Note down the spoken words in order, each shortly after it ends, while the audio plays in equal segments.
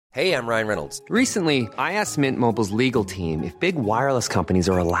Hey, I'm Ryan Reynolds. Recently, I asked Mint Mobile's legal team if big wireless companies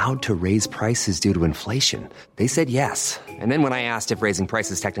are allowed to raise prices due to inflation. They said yes. And then when I asked if raising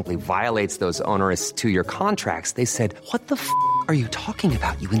prices technically violates those onerous two-year contracts, they said, "What the f*** are you talking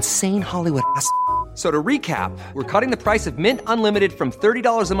about, you insane Hollywood ass?" So to recap, we're cutting the price of Mint Unlimited from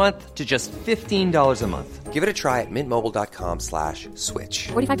 $30 a month to just $15 a month. Give it a try at mintmobile.com/switch.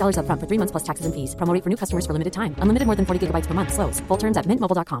 $45 up front for 3 months plus taxes and fees. Promo rate for new customers for limited time. Unlimited more than 40 gigabytes per month. Slows full terms at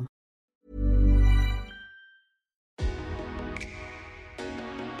mintmobile.com.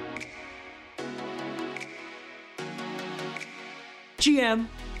 GM,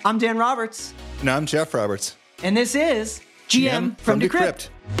 I'm Dan Roberts. And I'm Jeff Roberts. And this is GM from Decrypt.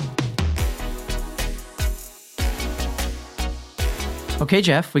 Okay,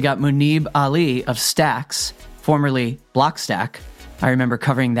 Jeff, we got Muneeb Ali of Stacks, formerly Blockstack. I remember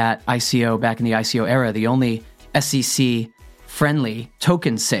covering that ICO back in the ICO era, the only SEC-friendly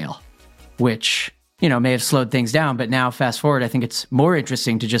token sale, which, may have slowed things down. But now, fast forward, I think it's more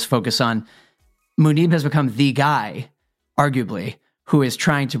interesting to just focus on Muneeb has become the guy, arguably, who is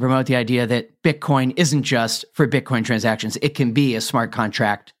trying to promote the idea that Bitcoin isn't just for Bitcoin transactions. It can be a smart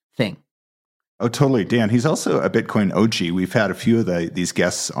contract thing. Oh, totally, Dan. He's also a Bitcoin OG. We've had a few of these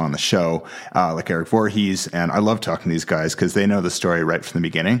guests on the show, like Eric Voorhees, and I love talking to these guys because they know the story right from the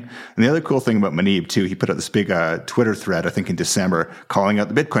beginning. And the other cool thing about Muneeb, too, he put out this big Twitter thread, I think in December, calling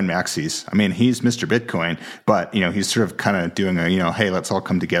out the Bitcoin maxis. I mean, he's Mr. Bitcoin, but, he's sort of kind of doing a, hey, let's all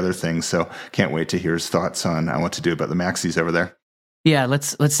come together thing. So can't wait to hear his thoughts on what to do about the maxis over there. Yeah,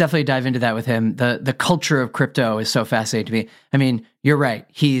 let's definitely dive into that with him. The culture of crypto is so fascinating to me. I mean, you're right.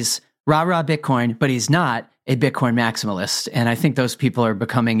 He's rah-rah Bitcoin, but he's not a Bitcoin maximalist. And I think those people are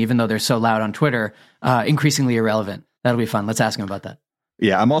becoming, even though they're so loud on Twitter, increasingly irrelevant. That'll be fun. Let's ask him about that.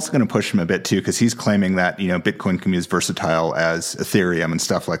 Yeah, I'm also going to push him a bit too, because he's claiming that, Bitcoin can be as versatile as Ethereum and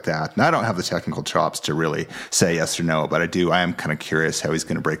stuff like that. And I don't have the technical chops to really say yes or no, but I am kind of curious how he's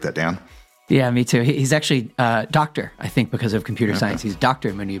going to break that down. Yeah, me too. He's actually a doctor, I think, because of computer science. He's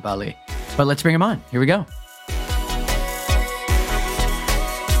Dr. Muneeb Ali. But let's bring him on. Here we go.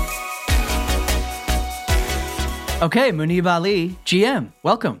 Okay, Muneeb Ali, GM,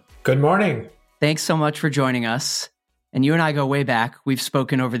 welcome. Good morning. Thanks so much for joining us. And you and I go way back. We've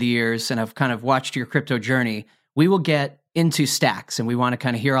spoken over the years, and I've kind of watched your crypto journey. We will get into Stacks, and we want to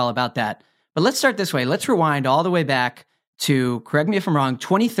kind of hear all about that. But let's start this way. Let's rewind all the way back to, correct me if I'm wrong,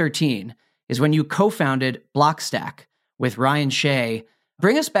 2013 is when you co-founded Blockstack with Ryan Shea.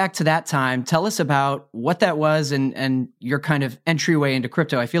 Bring us back to that time. Tell us about what that was and your kind of entryway into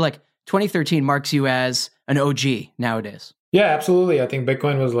crypto. I feel like 2013 marks you as an OG nowadays. Yeah, absolutely. I think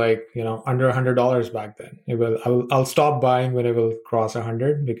Bitcoin was under $100 back then. I'll stop buying when it will cross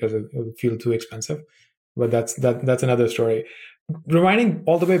 100 because it will feel too expensive. But that's another story. Rewinding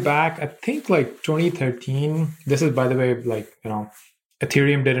all the way back, I think 2013. This is, by the way,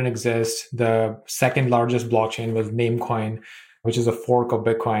 Ethereum didn't exist. The second largest blockchain was Namecoin, which is a fork of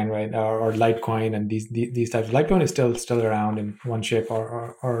Bitcoin, right? Or Litecoin, and these types. Litecoin is still around in one shape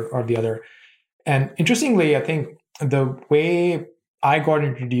or the other. And interestingly, I think the way I got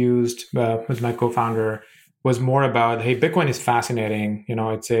introduced with my co-founder was more about, hey, Bitcoin is fascinating.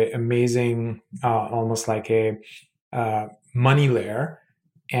 It's an amazing, almost like a money layer,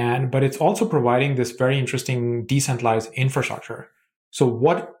 but it's also providing this very interesting decentralized infrastructure. So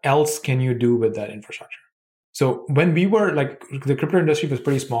what else can you do with that infrastructure? So when we were the crypto industry was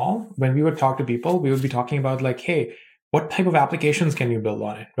pretty small, when we would talk to people, we would be talking about hey, what type of applications can you build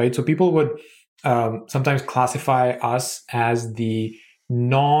on it, right? So people would sometimes classify us as the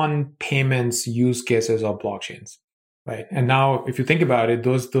non-payments use cases of blockchains, right? And now if you think about it,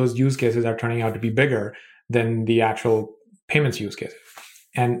 those use cases are turning out to be bigger than the actual payments use cases.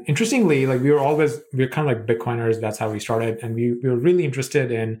 And interestingly, we're kind of like Bitcoiners. That's how we started. And we were really interested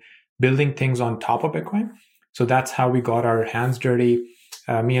in building things on top of Bitcoin. So that's how we got our hands dirty.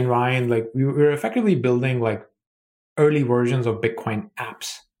 Me and Ryan, we were effectively building early versions of Bitcoin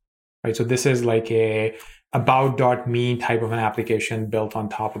apps, right? So this is a about.me type of an application built on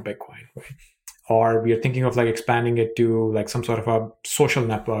top of Bitcoin, right? Or we are thinking of expanding it to some sort of a social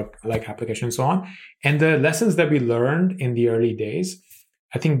network application and so on. And the lessons that we learned in the early days,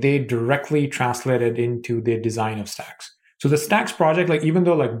 I think they directly translated into the design of Stacks. So the Stacks project, even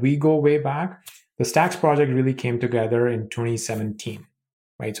though we go way back, the Stacks project really came together in 2017,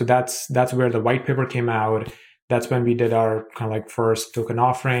 right? So that's where the white paper came out. That's when we did our kind of first token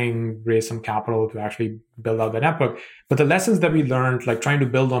offering, raised some capital to actually build out the network. But the lessons that we learned, trying to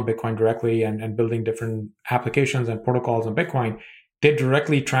build on Bitcoin directly and building different applications and protocols on Bitcoin, they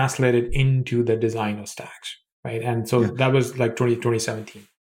directly translated into the design of Stacks, right? And so that was 2017.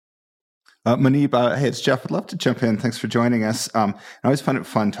 Muneeb, hey, it's Jeff. I'd love to jump in. Thanks for joining us. I always find it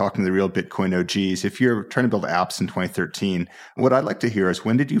fun talking to the real Bitcoin OGs. If you're trying to build apps in 2013, what I'd like to hear is,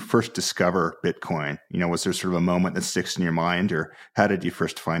 when did you first discover Bitcoin? Was there sort of a moment that sticks in your mind, or how did you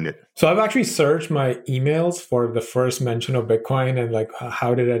first find it? So I've actually searched my emails for the first mention of Bitcoin and like,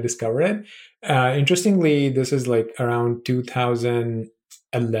 how did I discover it? Interestingly, this is like around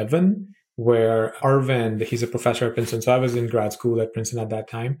 2011, where Arvind, he's a professor at Princeton. So I was in grad school at Princeton at that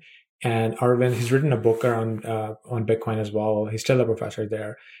time. And Arvind, he's written a book around on Bitcoin as well. He's still a professor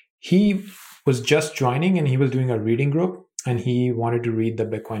there. He was just joining and he was doing a reading group and he wanted to read the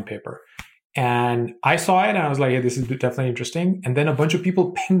Bitcoin paper. And I saw it and I was like, yeah, this is definitely interesting. And then a bunch of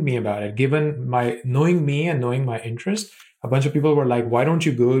people pinged me about it. Given knowing me and knowing my interest, a bunch of people were like, why don't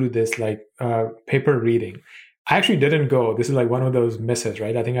you go to this paper reading? I actually didn't go. This is like one of those misses,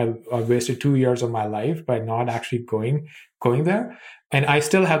 right? I think I wasted 2 years of my life by not actually going there. And I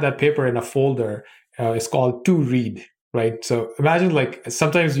still have that paper in a folder. It's called To Read, right? So imagine like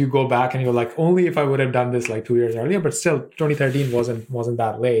sometimes you go back and you're like, only if I would have done this like 2 years earlier, but still 2013 wasn't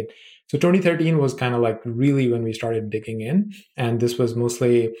that late. So 2013 was kind of like really when we started digging in. And this was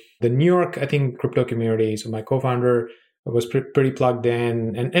mostly the New York, I think, crypto community. So my co-founder was pretty plugged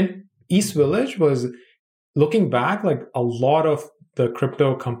in. And East Village was, looking back, like a lot of the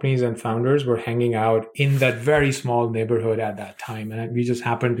crypto companies and founders were hanging out in that very small neighborhood at that time. And we just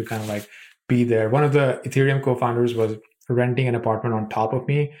happened to kind of like be there. One of the Ethereum co-founders was renting an apartment on top of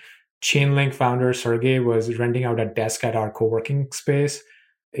me. Chainlink founder Sergey was renting out a desk at our co-working space.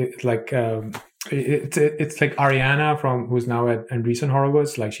 It's like Ariana who's now at Andreessen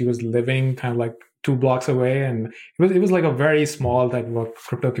Horowitz. Like she was living kind of like 2 blocks away, and it was like a very small type of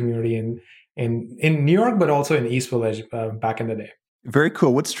crypto community in New York, but also in East Village back in the day. Very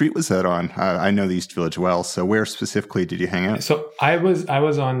cool. What street was that on? I know the East Village well. So where specifically did you hang out? So I was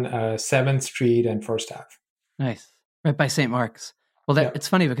on 7th Street and First Ave. Nice, right by St. Mark's. Well, It's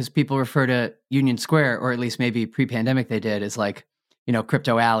funny because people refer to Union Square, or at least maybe pre-pandemic they did, as like,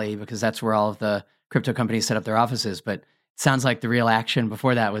 Crypto Alley, because that's where all of the crypto companies set up their offices. But it sounds like the real action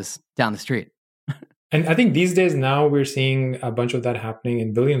before that was down the street. And I think these days now we're seeing a bunch of that happening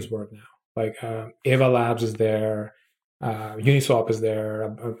in Williamsburg now. Like Ava Labs is there, Uniswap is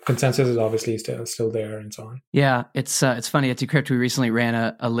there, Consensus is obviously still there, and so on. Yeah, it's funny. At Decrypt, we recently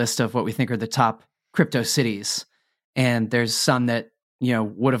ran a list of what we think are the top crypto cities, and there's some that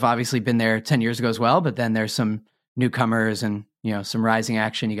would have obviously been there 10 years ago as well, but then there's some newcomers and some rising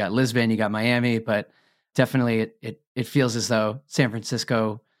action. You got Lisbon, you got Miami, but definitely it feels as though San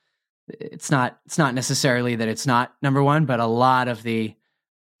Francisco. It's not necessarily that it's not number one, but a lot of the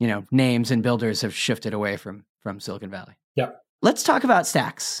names and builders have shifted away from Silicon Valley. Yeah. Let's talk about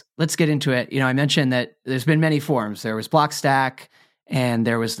stacks. Let's get into it. I mentioned that there's been many forms. There was Blockstack, and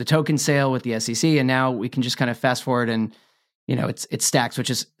there was the token sale with the SEC, and now we can just kind of fast forward and, it's Stacks,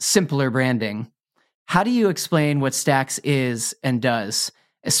 which is simpler branding. How do you explain what Stacks is and does,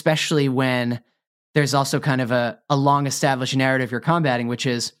 especially when there's also kind of a long-established narrative you're combating, which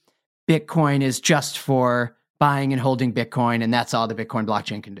is Bitcoin is just for buying and holding Bitcoin, and that's all the Bitcoin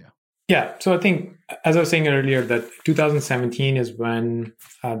blockchain can do? Yeah. So I think, as I was saying earlier, that 2017 is when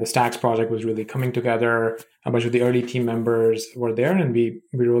the Stacks project was really coming together. A bunch of the early team members were there, and we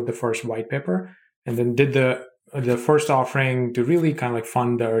wrote the first white paper, and then did the first offering to really kind of like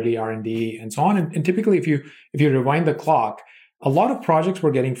fund the early R&D and so on. And typically, if you rewind the clock, a lot of projects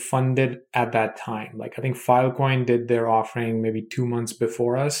were getting funded at that time. Like I think Filecoin did their offering maybe 2 months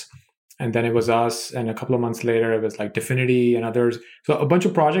before us. And then it was us. And a couple of months later, it was like Definity and others. So a bunch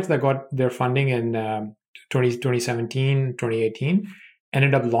of projects that got their funding in 2017, 2018,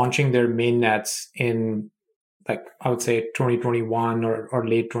 ended up launching their mainnets in, like, I would say 2021 or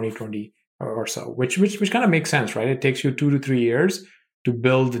late 2020 or so, which kind of makes sense, right? It takes you 2 to 3 years to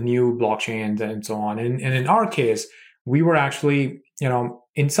build new blockchains and so on. And in our case, we were actually,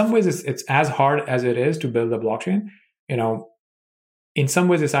 in some ways it's as hard as it is to build a blockchain. In some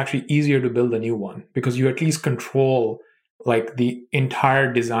ways, it's actually easier to build a new one because you at least control like the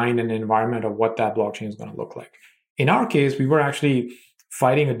entire design and environment of what that blockchain is going to look like. In our case, we were actually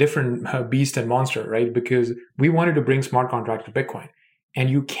fighting a different beast and monster, right? Because we wanted to bring smart contracts to Bitcoin. And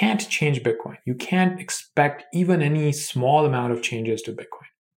you can't change Bitcoin. You can't expect even any small amount of changes to Bitcoin,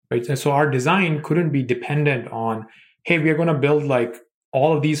 right? And so our design couldn't be dependent on, hey, we are going to build like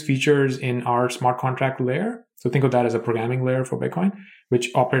all of these features in our smart contract layer. So think of that as a programming layer for Bitcoin,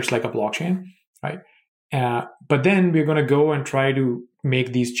 which operates like a blockchain, right? But then we're going to go and try to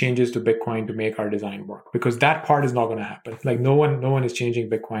make these changes to Bitcoin to make our design work, because that part is not going to happen. Like no one is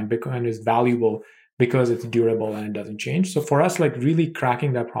changing Bitcoin. Bitcoin is valuable because it's durable and it doesn't change. So for us, like really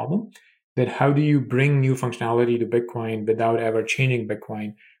cracking that problem that how do you bring new functionality to Bitcoin without ever changing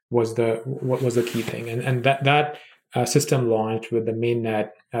Bitcoin was the key thing. And that system launched with the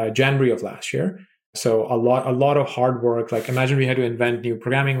mainnet January of last year. So a lot of hard work. Like imagine we had to invent new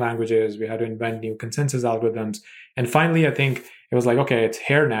programming languages, we had to invent new consensus algorithms, and finally I think it was like, okay, it's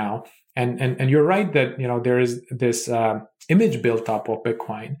here now. And you're right that there is this image built up of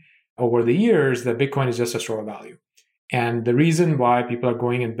Bitcoin over the years that Bitcoin is just a store of value. And the reason why people are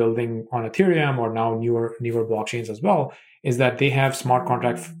going and building on Ethereum or now newer blockchains as well is that they have smart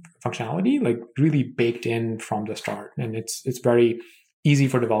contract functionality like really baked in from the start, and it's very easy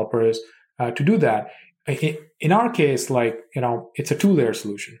for developers to do that. In our case, it's a 2-layer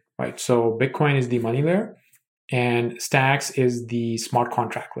solution, right? So Bitcoin is the money layer, and Stacks is the smart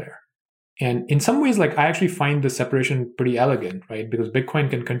contract layer. And in some ways, I actually find the separation pretty elegant, right? Because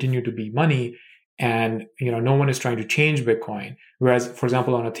Bitcoin can continue to be money, and no one is trying to change Bitcoin. Whereas, for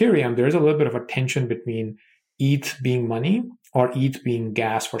example, on Ethereum, there is a little bit of a tension between ETH being money or ETH being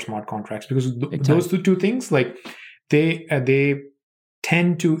gas for smart contracts, because those two things, they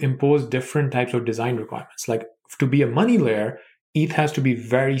tend to impose different types of design requirements. Like to be a money layer, ETH has to be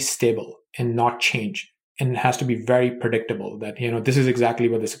very stable and not change. And it has to be very predictable that, this is exactly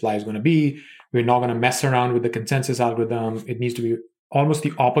what the supply is going to be. We're not going to mess around with the consensus algorithm. It needs to be almost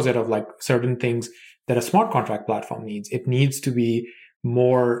the opposite of certain things that a smart contract platform needs. It needs to be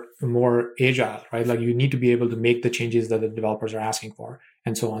more agile, right? You need to be able to make the changes that the developers are asking for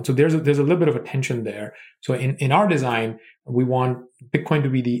and so on. So there's a little bit of a tension there. So in our design, we want Bitcoin to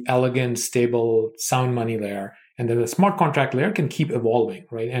be the elegant, stable, sound money layer. And then the smart contract layer can keep evolving,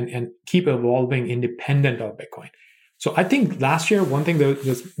 right? And keep evolving independent of Bitcoin. So I think last year, one thing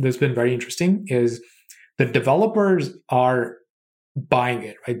that's been very interesting is the developers are buying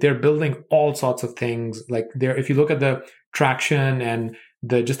it, right? They're building all sorts of things. If you look at the traction and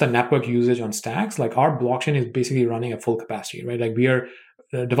just the network usage on Stacks, our blockchain is basically running at full capacity, right?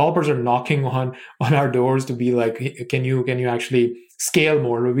 Developers are knocking on our doors to be like, hey, can you actually scale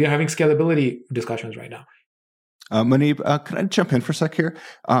more? We are having scalability discussions right now. Muneeb, can I jump in for a sec here?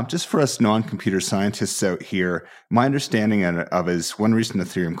 Just for us non-computer scientists out here, my understanding of is one reason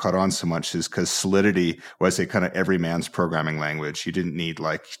Ethereum caught on so much is because Solidity was a kind of every man's programming language. You didn't need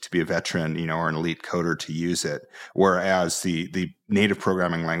to be a veteran, or an elite coder to use it. Whereas the native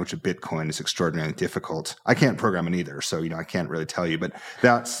programming language of Bitcoin is extraordinarily difficult. I can't program it either, so I can't really tell you. But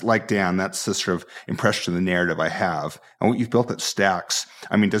that's Dan. That's the sort of impression of the narrative I have. And what you've built at Stacks,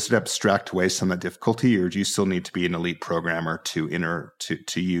 does it abstract away some of that difficulty, or do you still need to be an elite programmer to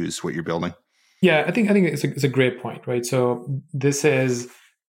use what you're building? Yeah, I think it's a great point, right? So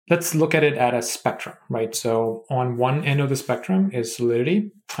let's look at it at a spectrum, right? So on one end of the spectrum is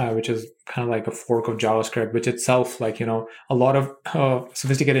Solidity, which is kind of like a fork of JavaScript, which itself, a lot of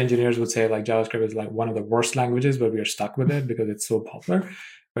sophisticated engineers would say JavaScript is one of the worst languages, but we are stuck with it because it's so popular,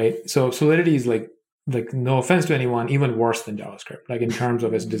 right? So Solidity is no offense to anyone, even worse than JavaScript, in terms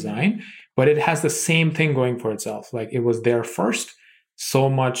of its design, but it has the same thing going for itself. It was there first.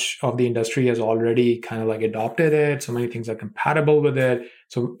 So much of the industry has already kind of adopted it. So many things are compatible with it.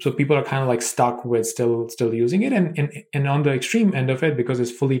 So people are kind of stuck with still using it. And on the extreme end of it, because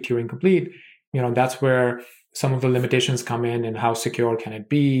it's fully Turing complete, that's where some of the limitations come in and how secure can it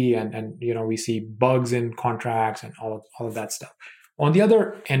be. And we see bugs in contracts and all of that stuff. On the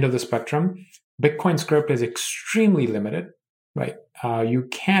other end of the spectrum, Bitcoin script is extremely limited, right? You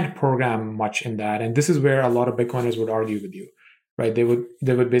can't program much in that. And this is where a lot of Bitcoiners would argue with you. Right, they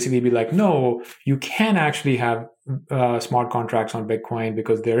would basically be like, no, you can actually have smart contracts on Bitcoin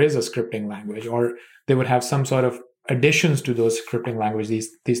because there is a scripting language, or they would have some sort of additions to those scripting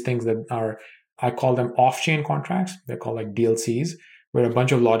languages. These things that are, I call them off-chain contracts. They're called DLCs, where a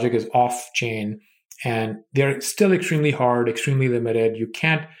bunch of logic is off-chain, and they're still extremely hard, extremely limited. You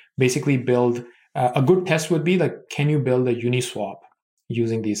can't basically build. A good test would be can you build a Uniswap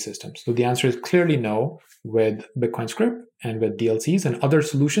using these systems? So the answer is clearly no with Bitcoin script and with DLCs and other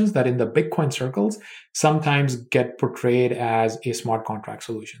solutions that in the Bitcoin circles sometimes get portrayed as a smart contract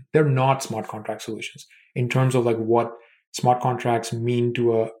solution. They're not smart contract solutions in terms of what smart contracts mean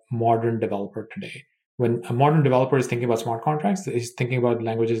to a modern developer today. When a modern developer is thinking about smart contracts, he's thinking about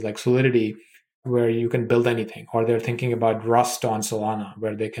languages like Solidity, where you can build anything, or they're thinking about Rust on Solana,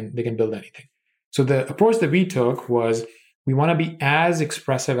 where they can build anything. So the approach that we took was we want to be as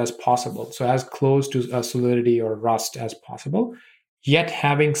expressive as possible, so as close to a Solidity or Rust as possible, yet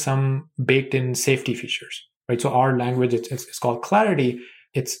having some baked-in safety features, right? So our language, it's called Clarity.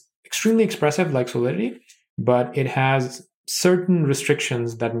 It's extremely expressive like Solidity, but it has certain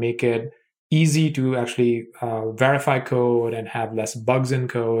restrictions that make it easy to actually verify code and have less bugs in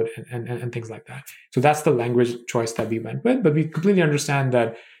code and things like that. So that's the language choice that we went with. But we completely understand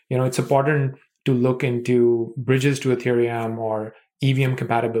that, it's important to look into bridges to Ethereum or EVM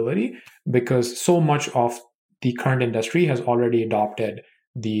compatibility, because so much of the current industry has already adopted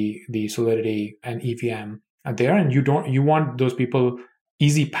the Solidity and EVM there, and you want those people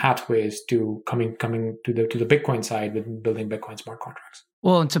easy pathways to coming to the Bitcoin side with building Bitcoin smart contracts.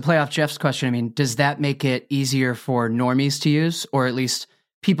 Well, and to play off Jeff's question, I mean, does that make it easier for normies to use, or at least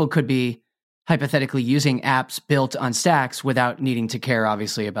people could be hypothetically using apps built on stacks without needing to care,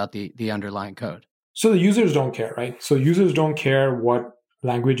 obviously, about the underlying code? So the users don't care, right? So users don't care what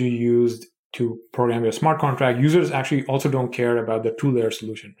language you used to program your smart contract. Users actually also don't care about the two-layer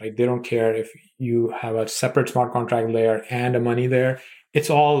solution, right? They don't care if you have a separate smart contract layer and a money layer. It's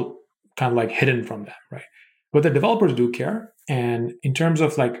all kind of like hidden from them, right? But the developers do care. And in terms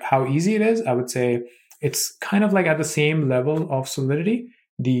of like how easy it is, I would say it's kind of like at the same level of Solidity.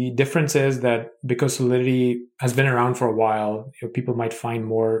 The difference is that because Solidity has been around for a while, people might find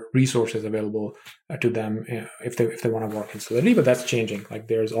more resources available to them if they want to work in Solidity. But that's changing. Like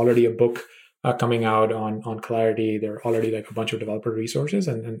there's already a book coming out on Clarity. There are already like a bunch of developer resources,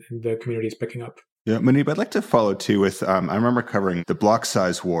 and the community is picking up. Yeah, Muneeb, I'd like to follow too with, I remember covering the block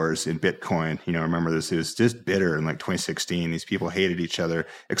size wars in Bitcoin. I remember this, it was just bitter in like 2016. These people hated each other.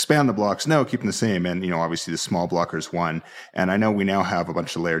 Expand the blocks. No, keep them the same. And, obviously the small blockers won. And I know we now have a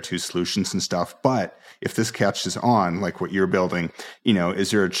bunch of layer 2 solutions and stuff, but if this catches on, like what you're building,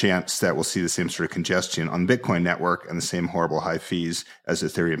 is there a chance that we'll see the same sort of congestion on the Bitcoin network and the same horrible high fees as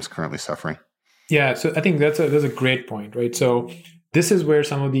Ethereum's currently suffering? Yeah, so I think that's a great point, right? So this is where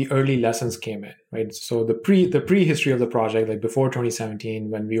some of the early lessons came in, right? So the prehistory of the project, like before 2017,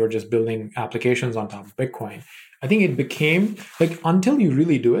 when we were just building applications on top of Bitcoin, I think it became like, until you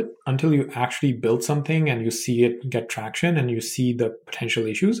really do it, until you actually build something and you see it get traction and you see the potential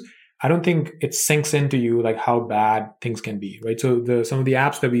issues, I don't think it sinks into you like how bad things can be, right? So some of the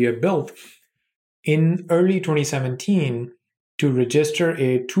apps that we had built in early 2017, to register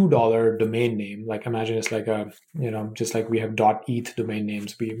a $2 domain name, like imagine it's like just like we have .eth domain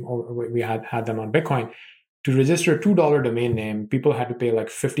names, we had them on Bitcoin. To register a $2 domain name, people had to pay like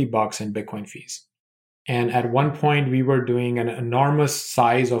 $50 in Bitcoin fees. And at one point, we were doing an enormous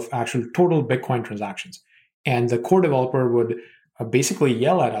size of actual total Bitcoin transactions. And the core developer would basically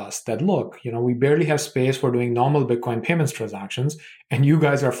yell at us that, look, we barely have space for doing normal Bitcoin payments transactions, and you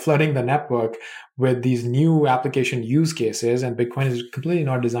guys are flooding the network with these new application use cases, and Bitcoin is completely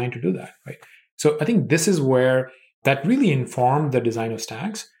not designed to do that, right? So I think this is where that really informed the design of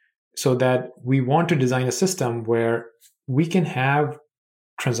stacks, so that we want to design a system where we can have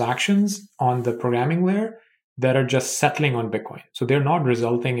transactions on the programming layer that are just settling on Bitcoin. So they're not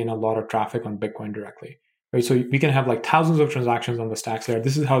resulting in a lot of traffic on Bitcoin directly. Right, so we can have like thousands of transactions on the stacks layer.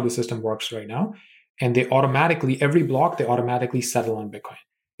 This is how the system works right now. And every block, they automatically settle on Bitcoin.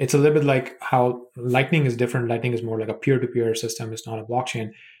 It's a little bit like how Lightning is different. Lightning is more like a peer-to-peer system. It's not a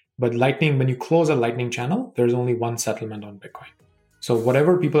blockchain. But Lightning, when you close a Lightning channel, there's only one settlement on Bitcoin. So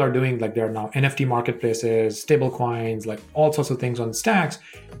whatever people are doing, like there are now NFT marketplaces, stable coins, like all sorts of things on stacks,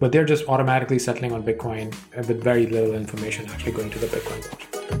 but they're just automatically settling on Bitcoin with very little information actually going to the Bitcoin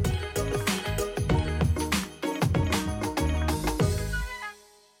blockchain.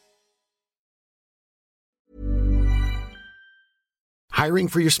 Hiring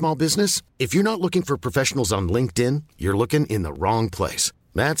for your small business? If you're not looking for professionals on LinkedIn, you're looking in the wrong place.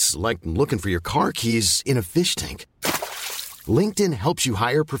 That's like looking for your car keys in a fish tank. LinkedIn helps you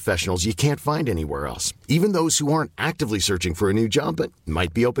hire professionals you can't find anywhere else, even those who aren't actively searching for a new job but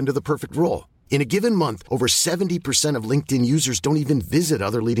might be open to the perfect role. In a given month, over 70% of LinkedIn users don't even visit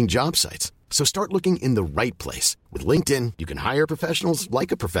other leading job sites. So start looking in the right place. With LinkedIn, you can hire professionals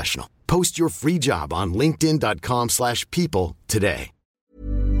like a professional. Post your free job on linkedin.com/people today.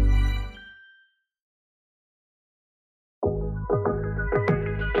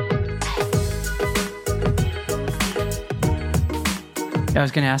 I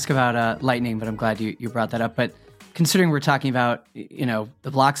was going to ask about Lightning, but I'm glad you brought that up. But considering we're talking about, the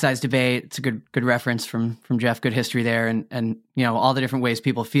block size debate, it's a good reference from Jeff, good history there, and all the different ways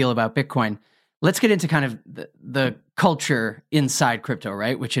people feel about Bitcoin. Let's get into kind of the culture inside crypto,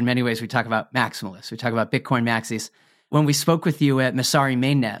 right? Which in many ways we talk about maximalists. We talk about Bitcoin maxis. When we spoke with you at Messari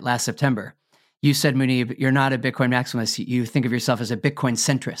Mainnet last September, you said, Muneeb, you're not a Bitcoin maximalist. You think of yourself as a Bitcoin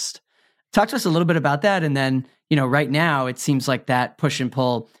centrist. Talk to us a little bit about that. And then, right now it seems like that push and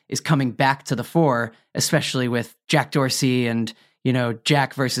pull is coming back to the fore, especially with Jack Dorsey and,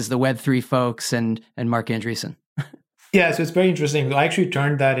 Jack versus the Web3 folks and Mark Andreessen. Yeah, so it's very interesting. I actually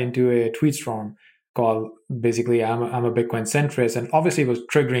turned that into a tweet storm called basically I'm a Bitcoin centrist, and obviously it was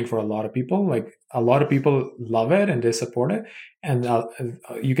triggering for a lot of people. Like a lot of people love it and they support it, and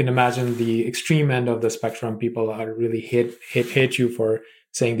you can imagine the extreme end of the spectrum. People are really hate you for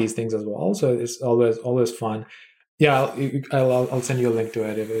saying these things as well. So it's always fun. Yeah, I'll send you a link to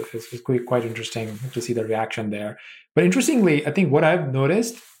it. It's quite interesting to see the reaction there. But interestingly, I think what I've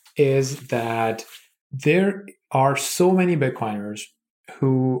noticed is that there are so many Bitcoiners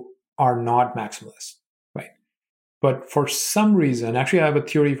who are not maximalists, right? But for some reason, actually, I have a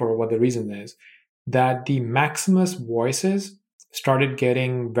theory for what the reason is, that the maximalist voices started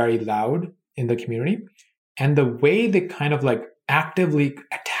getting very loud in the community. And the way they kind of like actively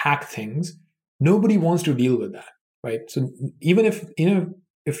attack things, nobody wants to deal with that, right? So even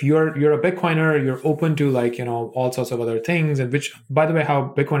if you're a Bitcoiner, you're open to like, all sorts of other things, and which, by the way,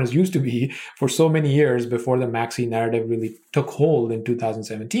 how Bitcoiners used to be for so many years before the maxi narrative really took hold in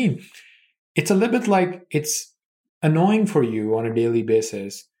 2017. It's a little bit like it's annoying for you on a daily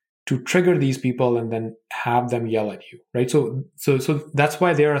basis to trigger these people and then have them yell at you, right? So that's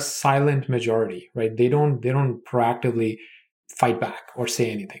why they're a silent majority, right? They don't proactively fight back or say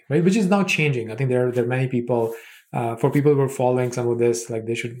anything, right? Which is now changing. I think there are many people. For people who are following some of this, like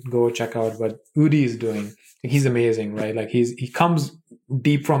they should go check out what Udi is doing. He's amazing, right? Like he comes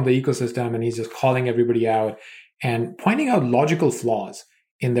deep from the ecosystem and he's just calling everybody out and pointing out logical flaws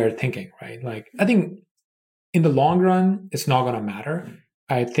in their thinking, right? Like I think in the long run, it's not going to matter.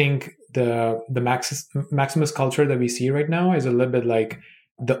 I think the Maximus culture that we see right now is a little bit like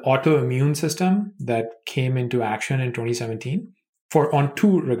the autoimmune system that came into action in 2017 on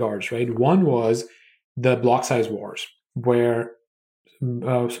two regards, right? One was the block size wars, where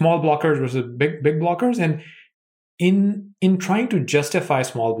small blockers versus big blockers, and in trying to justify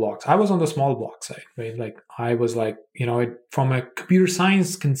small blocks, I was on the small block side, right? Like I was like, from a computer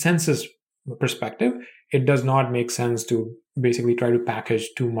science consensus perspective, it does not make sense to basically try to package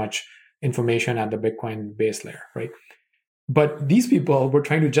too much information at the Bitcoin base layer, right? But these people were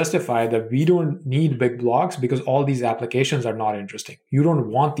trying to justify that we don't need big blocks because all these applications are not interesting. You don't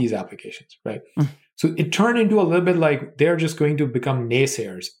want these applications, right? So it turned into a little bit like they're just going to become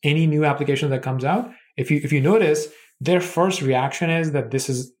naysayers. Any new application that comes out, if you notice, their first reaction is that this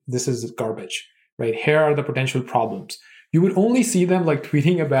is garbage, right? Here are the potential problems. You would only see them like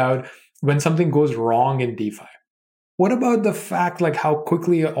tweeting about when something goes wrong in DeFi. What about the fact like how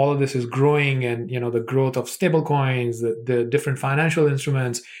quickly all of this is growing and the growth of stablecoins, the different financial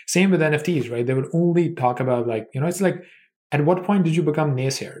instruments? Same with NFTs, right? They would only talk about like, it's like, at what point did you become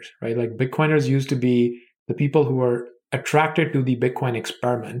naysayers, right? Like Bitcoiners used to be the people who were attracted to the Bitcoin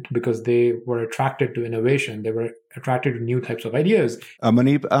experiment because they were attracted to innovation. They were attracted to new types of ideas.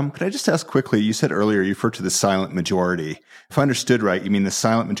 Muneeb, could I just ask quickly, you said earlier, you referred to the silent majority. If I understood right, you mean the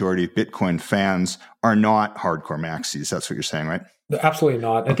silent majority of Bitcoin fans are not hardcore maxis. That's what you're saying, right? Absolutely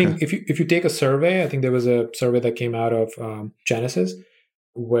not. Okay. I think if you take a survey, I think there was a survey that came out of Genesis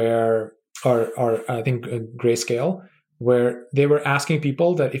or I think Grayscale, where they were asking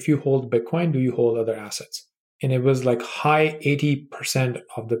people that if you hold Bitcoin, do you hold other assets? And it was like high 80%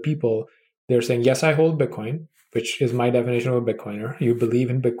 of the people, they're saying, yes, I hold Bitcoin, which is my definition of a Bitcoiner. You believe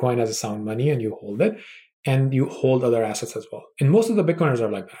in Bitcoin as a sound money and you hold it, and you hold other assets as well. And most of the Bitcoiners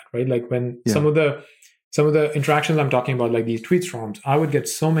are like that, right? Like when some of the interactions I'm talking about, like these tweet storms, I would get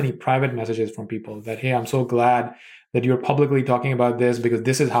so many private messages from people that, hey, I'm so glad that you're publicly talking about this because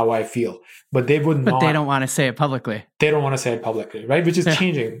this is how I feel. But they would not. But they don't want to say it publicly. They don't want to say it publicly, right? Which is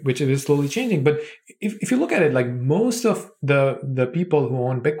changing, which is slowly changing. But if you look at it, like most of the people who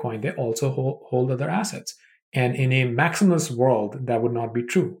own Bitcoin, they also hold other assets. And in a maximalist world, that would not be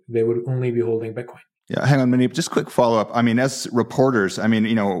true. They would only be holding Bitcoin. Yeah, hang on, Muneeb. Just quick follow-up. I mean, as reporters, Dan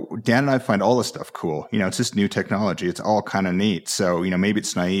and I find all this stuff cool. It's just new technology. It's all kind of neat. So, maybe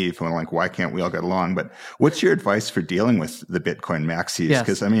it's naive and like, why can't we all get along? But what's your advice for dealing with the Bitcoin maxis?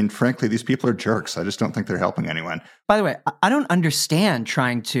 Because, frankly, these people are jerks. I just don't think they're helping anyone. By the way, I don't understand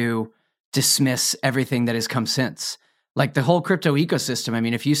trying to dismiss everything that has come since. Like the whole crypto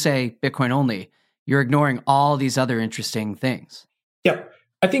ecosystem. If you say Bitcoin only, you're ignoring all these other interesting things. Yeah.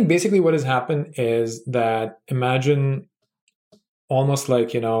 I think basically what has happened is that imagine almost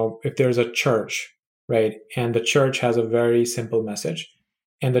like, if there's a church, right? And the church has a very simple message.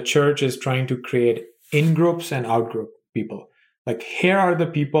 And the church is trying to create in-groups and out-group people. Like here are the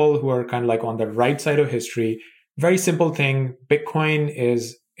people who are kind of like on the right side of history. Very simple thing. Bitcoin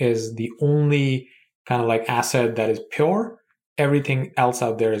is the only kind of like asset that is pure. Everything else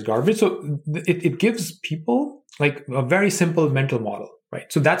out there is garbage. So it gives people like a very simple mental model. Right.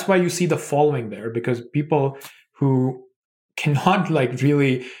 So that's why you see the following there, because people who cannot like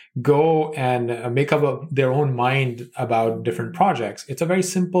really go and make up their own mind about different projects. It's a very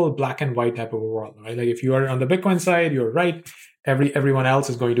simple black and white type of a world, right? Like if you are on the Bitcoin side, you're right. Everyone else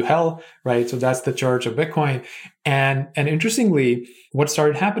is going to hell, right? So that's the church of Bitcoin. And interestingly, what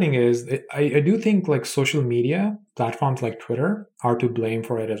started happening is I do think like social media platforms like Twitter are to blame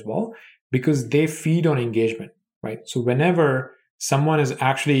for it as well, because they feed on engagement, right? So whenever someone is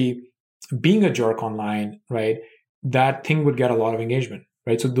actually being a jerk online, right, that thing would get a lot of engagement,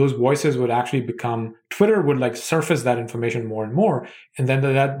 right? So those voices would actually become, Twitter would like surface that information more and more. And then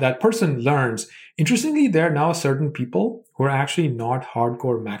that person learns. Interestingly, there are now certain people who are actually not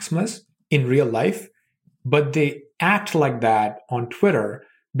hardcore maximalists in real life, but they act like that on Twitter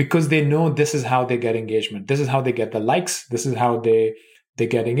because they know this is how they get engagement. This is how they get the likes. This is how they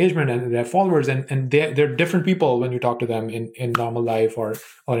get engagement and their followers. And they're different people when you talk to them in normal life or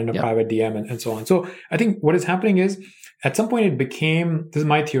in a private DM and so on. So I think what is happening is at some point it became, this is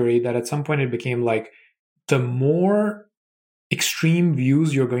my theory, that at some point it became like the more extreme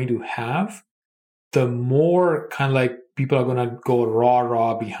views you're going to have, the more kind of like people are going to go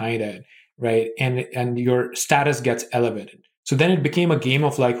raw behind it, right? And your status gets elevated. So then it became a game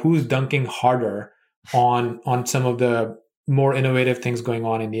of like who's dunking harder on some of the more innovative things going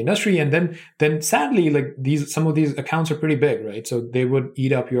on in the industry. And then sadly, like some of these accounts are pretty big, right? So they would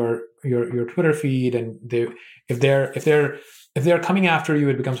eat up your Twitter feed, and if they're coming after you,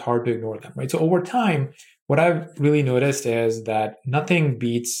 it becomes hard to ignore them, right? So over time, what I've really noticed is that nothing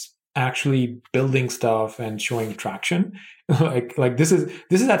beats actually building stuff and showing traction. like this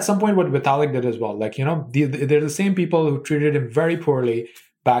is at some point what Vitalik did as well. Like, you know, they're the same people who treated him very poorly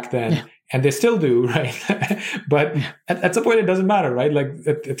back then. Yeah. And they still do, right? But at some point, it doesn't matter, right? Like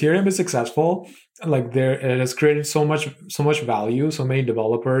Ethereum is successful. Like it has created so much value. So many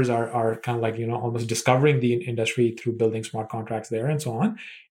developers are kind of like, you know, almost discovering the industry through building smart contracts there and so on.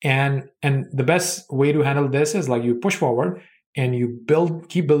 And the best way to handle this is like you push forward and you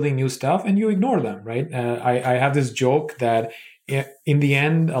keep building new stuff, and you ignore them, right? I have this joke that in the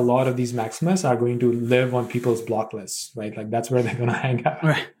end, a lot of these maximalists are going to live on people's block lists, right? Like that's where they're going to hang out.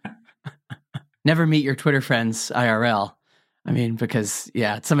 Right. Never meet your Twitter friends IRL. I mean, because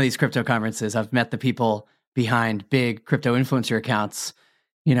at some of these crypto conferences, I've met the people behind big crypto influencer accounts.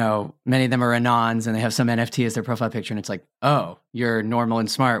 You know, many of them are anons and they have some NFT as their profile picture. And it's like, oh, you're normal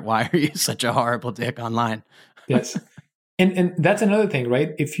and smart. Why are you such a horrible dick online? Yes. And that's another thing,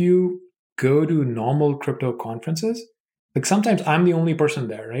 right? If you go to normal crypto conferences, like sometimes I'm the only person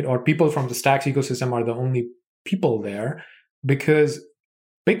there, right? Or people from the Stacks ecosystem are the only people there, because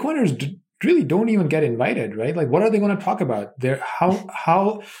Bitcoiners really don't even get invited, right? Like, what are they going to talk about?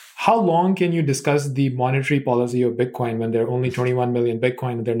 How long can you discuss the monetary policy of Bitcoin when there are only 21 million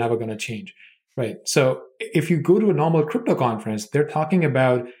Bitcoin and they're never going to change, right? So if you go to a normal crypto conference, they're talking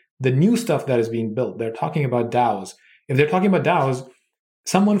about the new stuff that is being built. They're talking about DAOs. If they're talking about DAOs,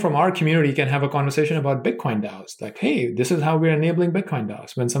 someone from our community can have a conversation about Bitcoin DAOs. Like, hey, this is how we're enabling Bitcoin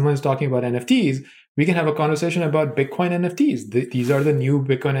DAOs. When someone is talking about NFTs, we can have a conversation about Bitcoin NFTs. These are the new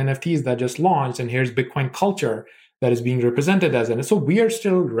Bitcoin NFTs that just launched, and here's Bitcoin culture that is being represented as it. So we are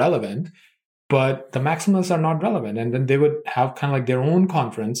still relevant, but the maximalists are not relevant. And then they would have kind of like their own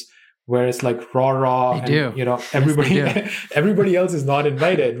conference where it's like raw, they do. And you know, everybody else is not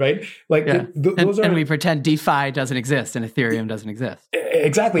invited, right? Like those are, and we pretend DeFi doesn't exist and Ethereum doesn't exist.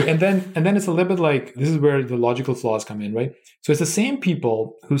 Exactly. And then it's a little bit like, this is where the logical flaws come in, right? So it's the same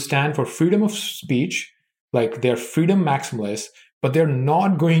people who stand for freedom of speech, like they're freedom maximalists, but they're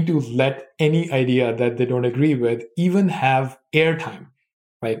not going to let any idea that they don't agree with even have airtime,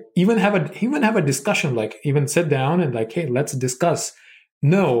 right? Even have a discussion, like even sit down and like, hey, let's discuss.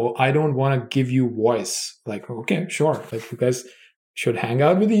 No, I don't want to give you voice. Like, okay, sure. Like you guys should hang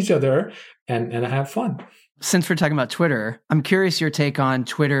out with each other and have fun. Since we're talking about Twitter, I'm curious your take on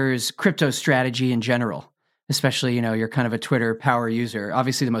Twitter's crypto strategy in general, especially, you know, you're kind of a Twitter power user.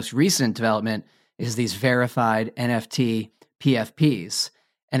 Obviously, the most recent development is these verified NFT PFPs.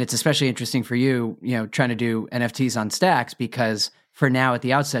 And it's especially interesting for you, you know, trying to do NFTs on Stacks, because for now at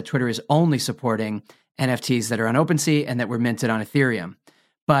the outset, Twitter is only supporting NFTs that are on OpenSea and that were minted on Ethereum.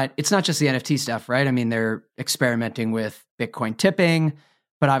 But it's not just the NFT stuff, right? I mean, they're experimenting with Bitcoin tipping,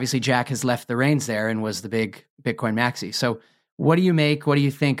 but obviously Jack has left the reins there and was the big Bitcoin maxi. So what do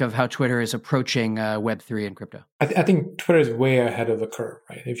you think of how Twitter is approaching Web3 and crypto? I think Twitter is way ahead of the curve,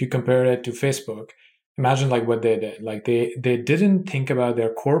 right? If you compare it to Facebook, imagine like what they did. Like they didn't think about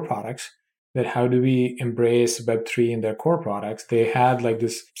their core products, that how do we embrace Web3 in their core products. They had like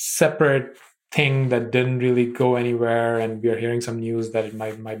this separate thing that didn't really go anywhere, and we are hearing some news that it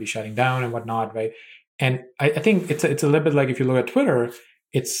might be shutting down and whatnot, right? And I think it's a little bit like if you look at Twitter,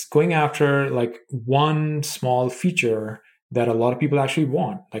 it's going after like one small feature that a lot of people actually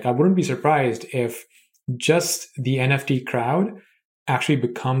want. Like I wouldn't be surprised if just the NFT crowd actually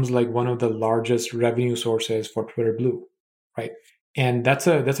becomes like one of the largest revenue sources for Twitter Blue, right? And that's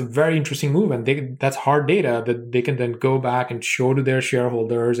a very interesting move, and that's hard data that they can then go back and show to their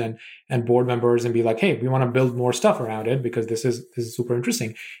shareholders and board members and be like, hey, we want to build more stuff around it because this is super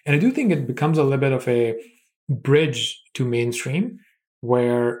interesting. And I do think it becomes a little bit of a bridge to mainstream,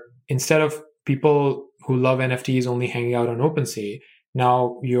 where instead of people who love NFTs only hanging out on OpenSea,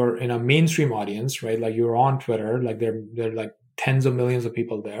 now you're in a mainstream audience, right? Like you're on Twitter, like there are like tens of millions of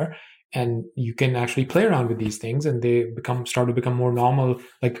people there, and you can actually play around with these things, and they start to become more normal.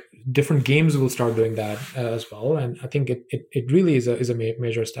 Like different games will start doing that as well. And I think it really is a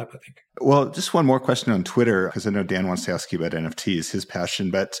major step, I think. Well, just one more question on Twitter, because I know Dan wants to ask you about NFTs, his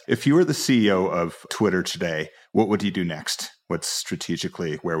passion. But if you were the CEO of Twitter today, what would you do next? What's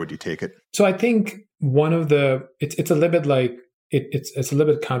strategically, where would you take it? So I think one of it's a little bit like, it's a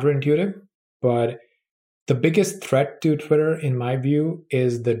little bit counterintuitive, but the biggest threat to Twitter, in my view,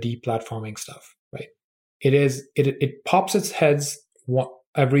 is the deplatforming stuff, right? It pops its heads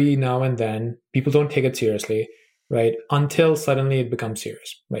every now and then. People don't take it seriously, right? Until suddenly it becomes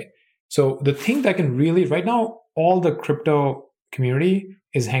serious, right? So the thing that can really, right now, all the crypto community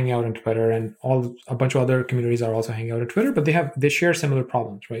is hanging out on Twitter, and a bunch of other communities are also hanging out on Twitter, but they share similar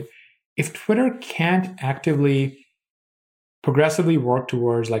problems, right? If Twitter can't actively progressively work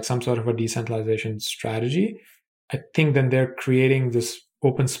towards like some sort of a decentralization strategy, I think then they're creating this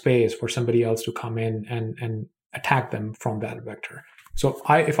open space for somebody else to come in and attack them from that vector. So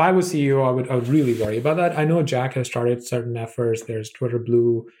if I was CEO, I would really worry about that. I know Jack has started certain efforts. There's Twitter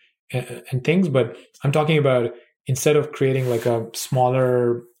Blue and things, but I'm talking about instead of creating like a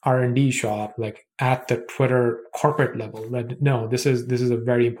smaller R&D shop, like at the Twitter corporate level, no, this is a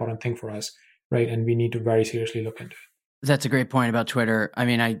very important thing for us, right? And we need to very seriously look into it. That's a great point about Twitter. I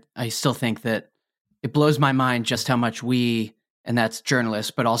mean, I still think that it blows my mind just how much we, and that's journalists,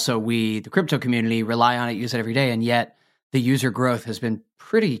 but also we, the crypto community, rely on it, use it every day. And yet the user growth has been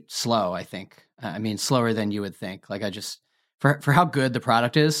pretty slow, I think. I mean, slower than you would think. Like for how good the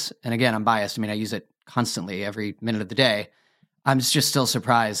product is, and again, I'm biased. I mean, I use it constantly every minute of the day. I'm just still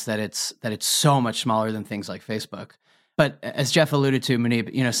surprised that it's so much smaller than things like Facebook. But as Jeff alluded to,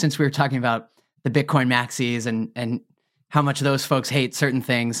 Muneeb, since we were talking about the Bitcoin maxis and how much those folks hate certain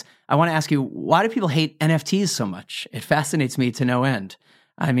things, I want to ask you, why do people hate NFTs so much? It fascinates me to no end.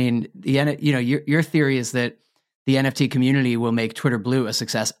 I mean, your theory is that the NFT community will make Twitter Blue a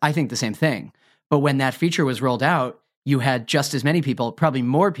success. I think the same thing. But when that feature was rolled out, you had just as many people, probably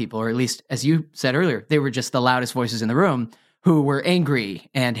more people, or at least as you said earlier, they were just the loudest voices in the room who were angry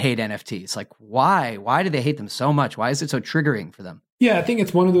and hate NFTs. Like, why? Why do they hate them so much? Why is it so triggering for them? Yeah, I think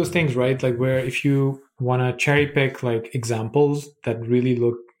it's one of those things, right? Like where if you want to cherry pick like examples that really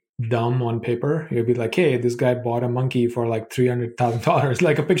look dumb on paper, you'll be like, hey, this guy bought a monkey for like $300,000,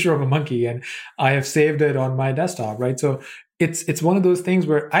 like a picture of a monkey, and I have saved it on my desktop, right? So it's one of those things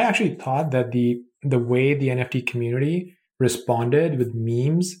where I actually thought that the way the NFT community responded with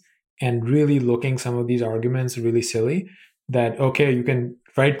memes and really looking some of these arguments really silly, that okay, you can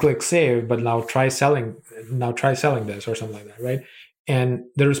right click save, but now try selling this or something like that, right? And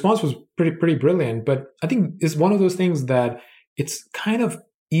the response was pretty brilliant. But I think it's one of those things that it's kind of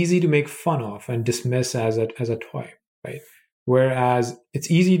easy to make fun of and dismiss as a toy, right? Whereas it's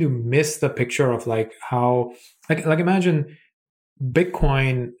easy to miss the picture of like how, like imagine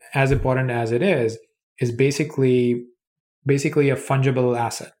Bitcoin, as important as it is basically a fungible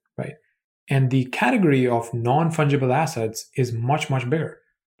asset, right? And the category of non-fungible assets is much, much bigger,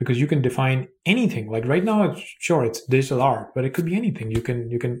 because you can define anything. Like right now, sure, it's digital art, but it could be anything. You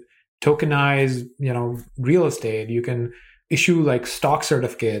can tokenize, real estate. You can issue like stock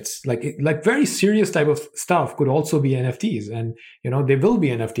certificates, like very serious type of stuff could also be NFTs, and they will be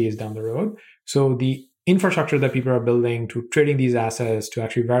NFTs down the road. So the infrastructure that people are building to trading these assets, to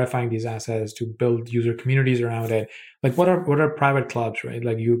actually verifying these assets, to build user communities around it. Like what are private clubs, right?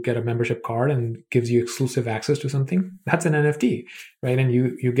 Like you get a membership card and gives you exclusive access to something. That's an NFT, right? And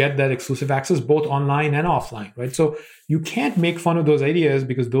you get that exclusive access both online and offline, right? So you can't make fun of those ideas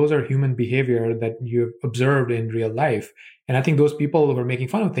because those are human behavior that you've observed in real life. And I think those people who are making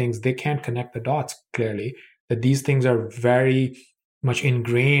fun of things, they can't connect the dots clearly, that these things are very much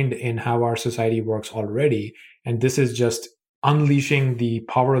ingrained in how our society works already. And this is just unleashing the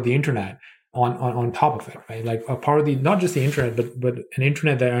power of the internet on top of it, right? Like a power of not just the internet, but an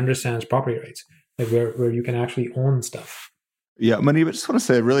internet that understands property rights, like where you can actually own stuff. Yeah, Muneeb, I just want to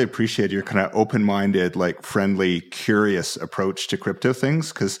say I really appreciate your kind of open-minded, like friendly, curious approach to crypto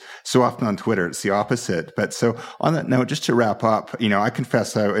things, because so often on Twitter it's the opposite. But so on that note, just to wrap up, I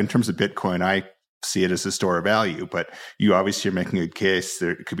confess in terms of Bitcoin, I see it as a store of value, but you obviously are making a good case.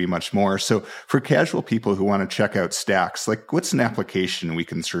 There could be much more. So for casual people who want to check out Stacks, like what's an application we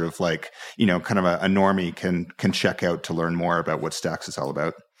can sort of like, kind of a normie can check out to learn more about what Stacks is all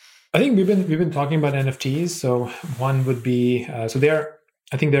about? I think we've been talking about NFTs. So one would be I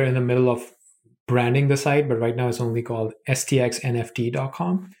think they're in the middle of branding the site, but right now it's only called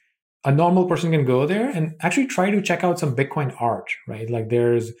stxnft.com. A normal person can go there and actually try to check out some Bitcoin art, right? Like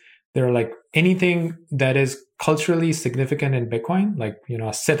there are like anything that is culturally significant in Bitcoin, like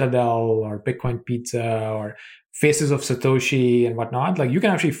a citadel or Bitcoin pizza or faces of Satoshi and whatnot. Like you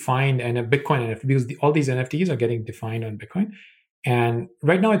can actually find a Bitcoin NFT because all these NFTs are getting defined on Bitcoin. And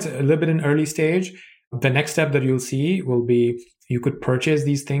right now it's a little bit in early stage. The next step that you'll see will be you could purchase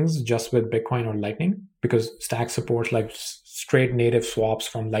these things just with Bitcoin or Lightning, because Stacks supports like straight native swaps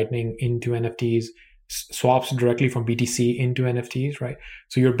from Lightning into NFTs, swaps directly from BTC into NFTs, right?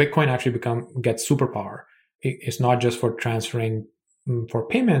 So your Bitcoin actually gets superpower. It's not just for transferring for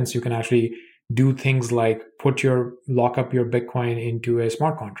payments. You can actually do things like lock up your Bitcoin into a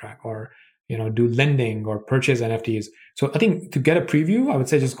smart contract, or do lending or purchase NFTs. So I think to get a preview, I would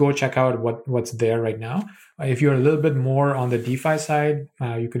say just go check out what's there right now. If you're a little bit more on the DeFi side,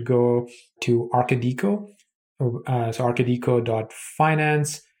 you could go to Arcadico, so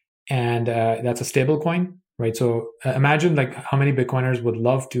arcadico.finance, and that's a stable coin, right? So imagine like how many Bitcoiners would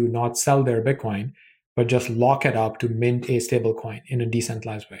love to not sell their Bitcoin, but just lock it up to mint a stable coin in a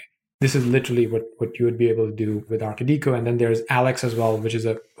decentralized way. This is literally what you would be able to do with Arcadico. And then there's Alex as well, which is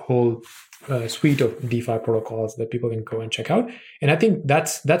a whole suite of DeFi protocols that people can go and check out. And I think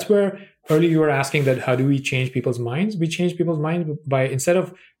that's where earlier you were asking that how do we change people's minds? We change people's minds by, instead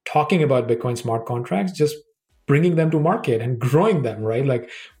of talking about Bitcoin smart contracts, just bringing them to market and growing them, right? Like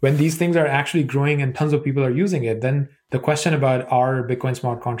when these things are actually growing and tons of people are using it, then the question about are Bitcoin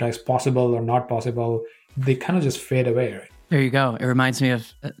smart contracts possible or not possible, they kind of just fade away, right? There you go. It reminds me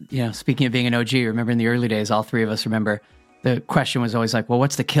of, speaking of being an OG, remember in the early days, all three of us remember the question was always like, well,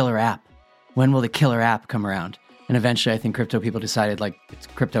 what's the killer app? When will the killer app come around? And eventually I think crypto people decided like it's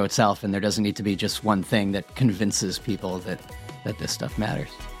crypto itself, and there doesn't need to be just one thing that convinces people that this stuff matters.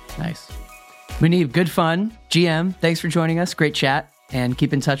 Nice. Muneeb, good fun. GM, thanks for joining us. Great chat, and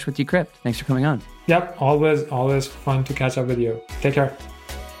keep in touch with Decrypt. Thanks for coming on. Yep. Always fun to catch up with you. Take care.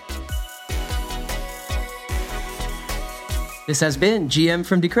 This has been GM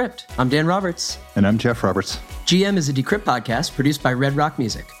from Decrypt. I'm Dan Roberts. And I'm Jeff Roberts. GM is a Decrypt podcast produced by Red Rock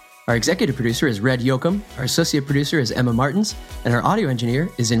Music. Our executive producer is Red Yoakum, our associate producer is Emma Martins, and our audio engineer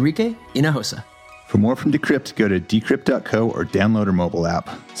is Enrique Hinojosa. For more from Decrypt, go to decrypt.co or download our mobile app.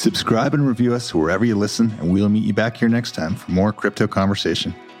 Subscribe and review us wherever you listen, and we'll meet you back here next time for more crypto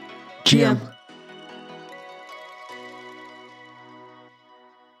conversation. GM.